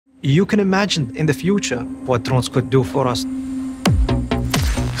You can imagine in the future what drones could do for us.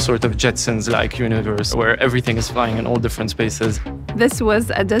 Sort of Jetsons-like universe where everything is flying in all different spaces. This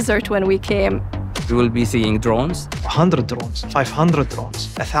was a desert when we came. We will be seeing drones. 100 drones, 500 drones,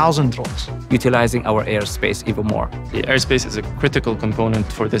 1,000 drones. Utilizing our airspace even more. The airspace is a critical component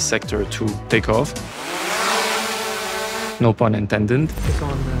for this sector to take off. No pun intended.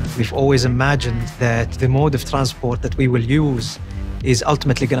 We've always imagined that the mode of transport that we will use is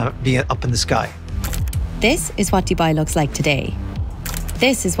ultimately going to be up in the sky. This is what Dubai looks like today.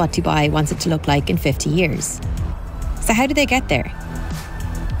 This is what Dubai wants it to look like in 50 years. So how do they get there?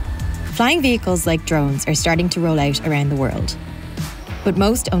 Flying vehicles like drones are starting to roll out around the world. But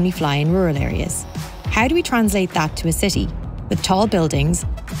most only fly in rural areas. How do we translate that to a city with tall buildings,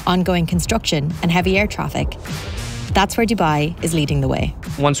 ongoing construction and heavy air traffic? That's where Dubai is leading the way.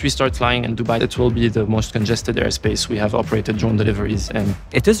 Once we start flying in Dubai, it will be the most congested airspace we have operated drone deliveries in.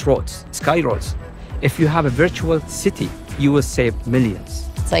 It is roads, sky roads. If you have a virtual city, you will save millions.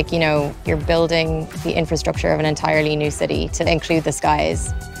 It's like, you're building the infrastructure of an entirely new city to include the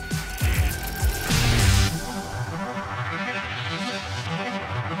skies.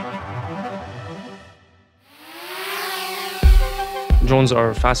 Drones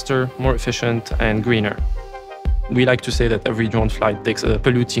are faster, more efficient, and greener. We like to say that every drone flight takes a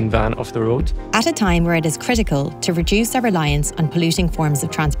polluting van off the road. At a time where it is critical to reduce our reliance on polluting forms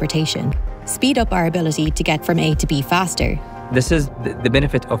of transportation, speed up our ability to get from A to B faster. This is the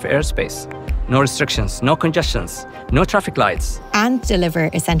benefit of airspace. No restrictions, no congestions, no traffic lights. And deliver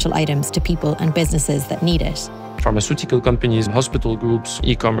essential items to people and businesses that need it. Pharmaceutical companies, hospital groups,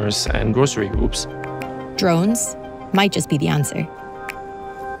 e-commerce, and grocery groups. Drones might just be the answer.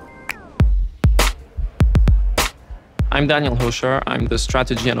 I'm Daniel Hosher. I'm the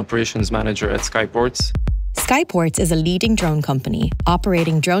Strategy and Operations Manager at Skyports. Skyports is a leading drone company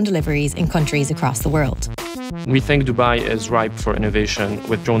operating drone deliveries in countries across the world. We think Dubai is ripe for innovation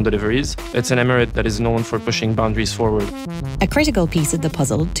with drone deliveries. It's an emirate that is known for pushing boundaries forward. A critical piece of the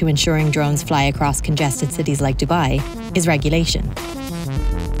puzzle to ensuring drones fly across congested cities like Dubai is regulation.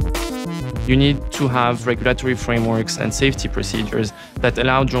 You need to have regulatory frameworks and safety procedures that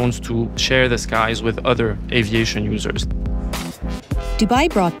allow drones to share the skies with other aviation users. Dubai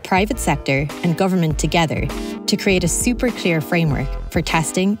brought private sector and government together to create a super clear framework for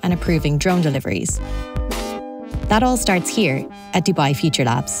testing and approving drone deliveries. That all starts here at Dubai Future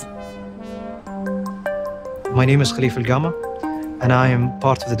Labs. My name is Khalif Al-Gama, and I am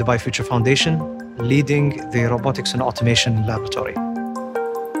part of the Dubai Future Foundation, leading the Robotics and Automation Laboratory.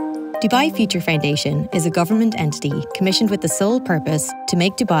 Dubai Future Foundation is a government entity commissioned with the sole purpose to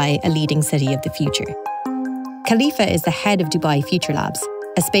make Dubai a leading city of the future. Khalifa is the head of Dubai Future Labs,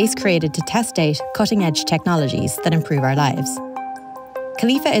 a space created to test out cutting-edge technologies that improve our lives.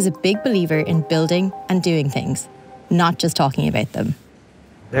 Khalifa is a big believer in building and doing things, not just talking about them.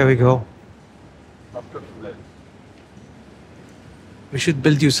 There we go. We should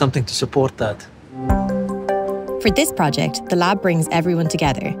build you something to support that. For this project, the lab brings everyone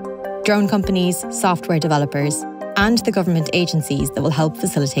together: drone companies, software developers, and the government agencies that will help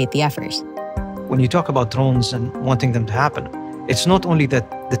facilitate the effort. When you talk about drones and wanting them to happen, it's not only that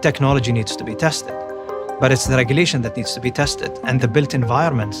the technology needs to be tested, but it's the regulation that needs to be tested, and the built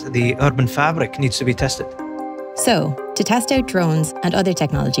environment, the urban fabric needs to be tested. So, to test out drones and other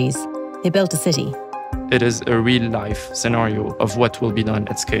technologies, they built a city. It is a real-life scenario of what will be done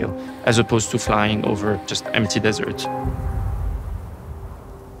at scale, as opposed to flying over just empty desert.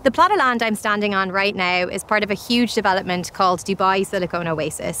 The plot of land I'm standing on right now is part of a huge development called Dubai Silicon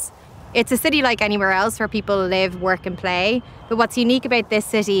Oasis. It's a city like anywhere else where people live, work and play, but what's unique about this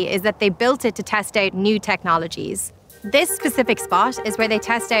city is that they built it to test out new technologies. This specific spot is where they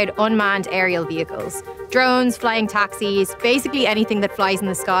test out unmanned aerial vehicles, drones, flying taxis, basically anything that flies in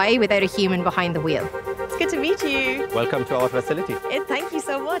the sky without a human behind the wheel. It's good to meet you. Welcome to our facility. Thank you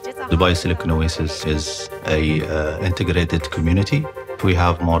so much. Dubai Silicon Oasis is an integrated community. We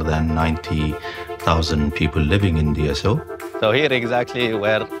have more than 90,000 people living in DSO. So here exactly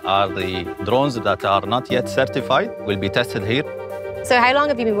where are the drones that are not yet certified will be tested here. So how long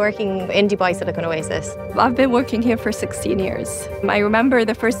have you been working in Dubai Silicon Oasis? I've been working here for 16 years. I remember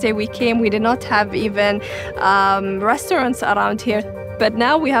the first day we came, we did not have even restaurants around here. But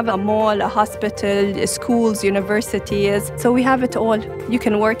now we have a mall, a hospital, schools, universities. So we have it all. You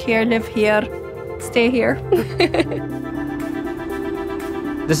can work here, live here, stay here.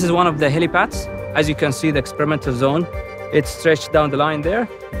 This is one of the helipads. As you can see, the experimental zone, it's stretched down the line there.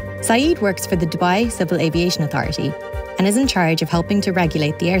 Saeed works for the Dubai Civil Aviation Authority and is in charge of helping to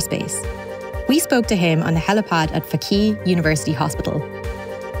regulate the airspace. We spoke to him on the helipad at Faqih University Hospital.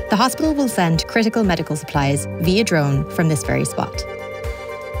 The hospital will send critical medical supplies via drone from this very spot.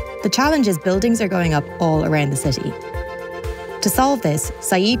 The challenge is buildings are going up all around the city. To solve this,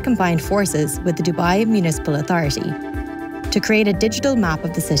 Saeed combined forces with the Dubai Municipal Authority to create a digital map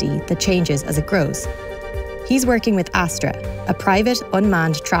of the city that changes as it grows. He's working with Astra, a private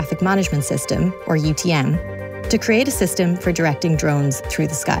unmanned traffic management system, or UTM, to create a system for directing drones through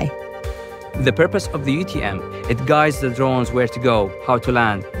the sky. The purpose of the UTM, it guides the drones where to go, how to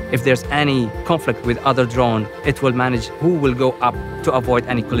land. If there's any conflict with other drone, it will manage who will go up to avoid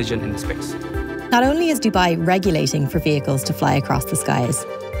any collision in the space. Not only is Dubai regulating for vehicles to fly across the skies,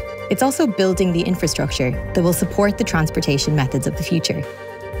 it's also building the infrastructure that will support the transportation methods of the future.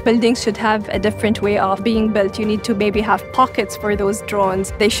 Buildings should have a different way of being built. You need to maybe have pockets for those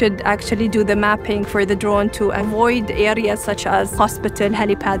drones. They should actually do the mapping for the drone to avoid areas such as hospital,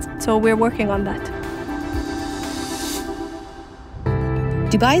 helipads. So we're working on that.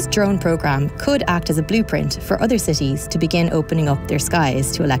 Dubai's drone program could act as a blueprint for other cities to begin opening up their skies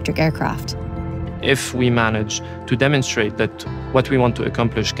to electric aircraft. If we manage to demonstrate that what we want to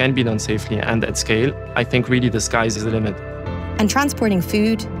accomplish can be done safely and at scale, I think really the sky's is the limit. And transporting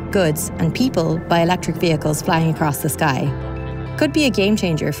food, goods, and people by electric vehicles flying across the sky could be a game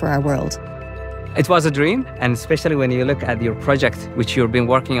changer for our world. It was a dream, and especially when you look at your project, which you've been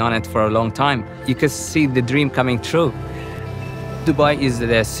working on it for a long time, you can see the dream coming true. Dubai is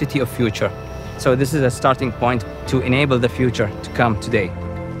the city of future. So this is a starting point to enable the future to come today.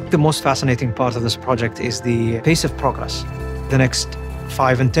 The most fascinating part of this project is the pace of progress. The next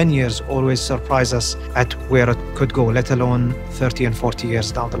 5 and 10 years always surprise us at where it could go, let alone 30 and 40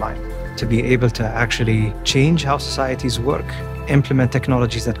 years down the line. To be able to actually change how societies work, implement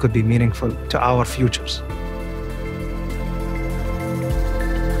technologies that could be meaningful to our futures.